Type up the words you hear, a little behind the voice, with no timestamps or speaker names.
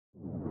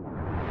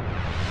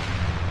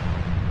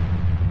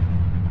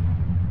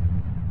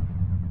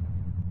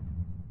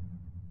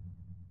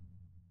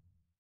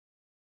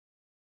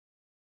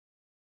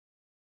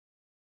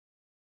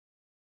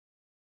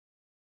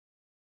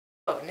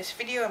In this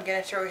video I'm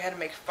going to show you how to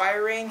make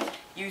fire rain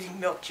using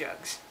milk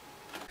jugs.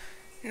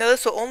 Now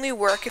this will only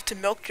work if the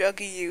milk jug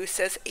you use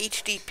says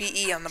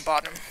HDPE on the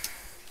bottom.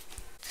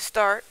 To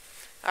start,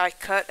 I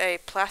cut a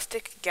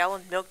plastic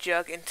gallon milk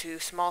jug into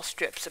small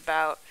strips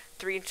about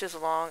 3 inches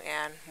long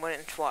and 1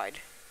 inch wide.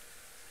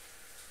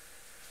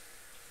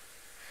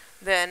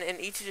 Then in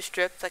each of the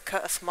strips I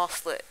cut a small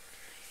slit.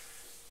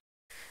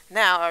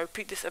 Now I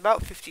repeat this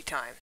about 50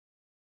 times.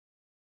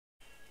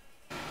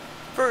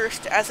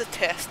 First, as a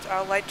test,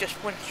 I'll light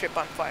just one strip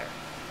on fire.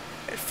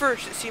 At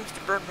first it seems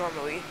to burn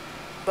normally,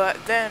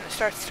 but then it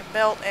starts to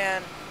melt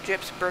and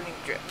drips burning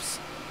drips.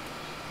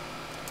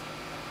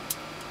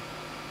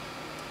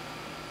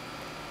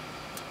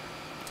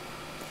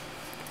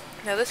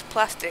 Now this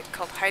plastic,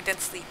 called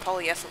high-density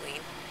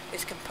polyethylene,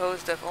 is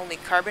composed of only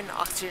carbon,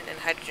 oxygen, and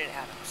hydrogen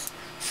atoms,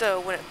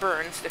 so when it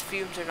burns, the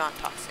fumes are not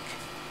toxic.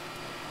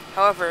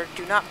 However,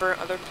 do not burn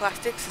other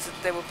plastics as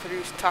they will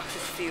produce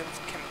toxic fumes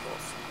and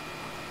chemicals.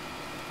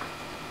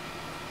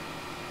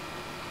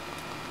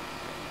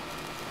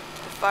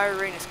 The fire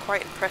rain is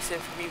quite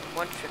impressive from even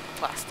one strip of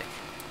plastic.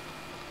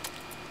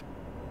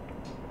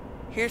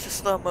 Here's a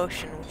slow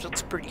motion, which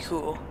looks pretty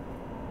cool.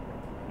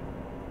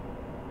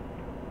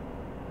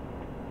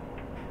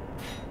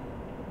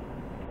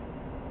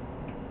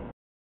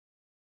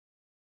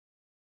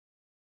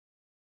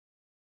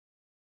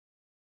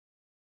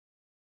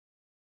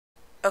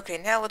 Okay,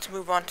 now let's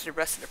move on to the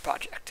rest of the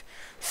project.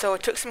 So I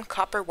took some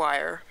copper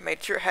wire,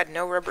 made sure it had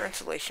no rubber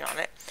insulation on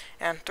it,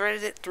 and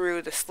threaded it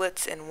through the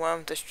slits in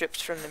one of the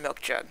strips from the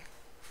milk jug.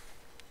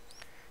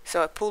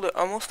 So I pulled it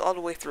almost all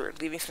the way through,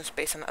 leaving some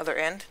space on the other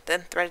end,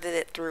 then threaded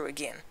it through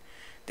again.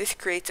 This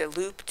creates a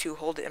loop to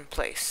hold it in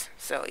place,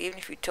 so even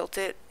if you tilt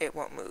it, it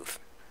won't move.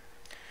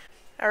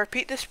 I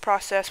repeat this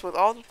process with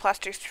all the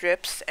plastic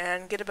strips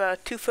and get about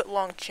a 2-foot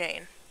long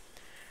chain.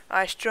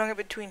 I strung it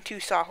between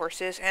 2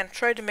 sawhorses and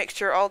tried to make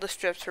sure all the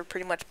strips were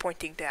pretty much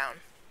pointing down.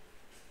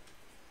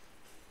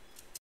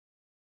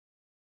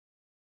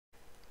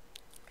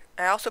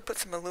 I also put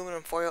some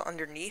aluminum foil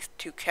underneath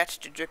to catch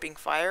the dripping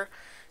fire,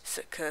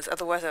 because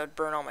otherwise I would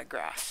burn all my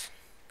grass.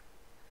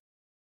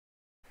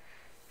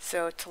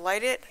 So to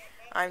light it,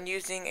 I'm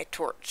using a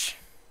torch.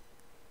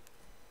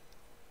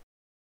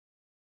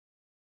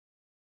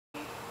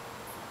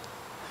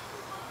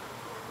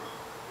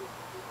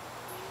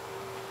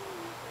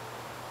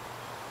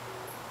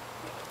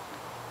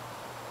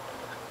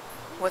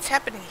 What's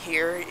happening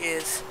here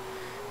is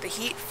the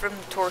heat from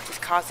the torch is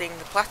causing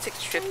the plastic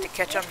strip to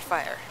catch on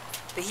fire.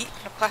 The heat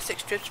from the plastic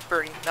strips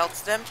burning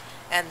melts them,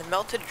 and the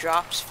melted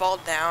drops fall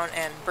down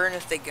and burn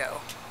as they go.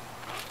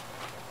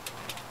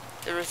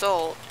 The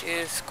result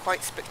is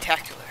quite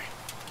spectacular.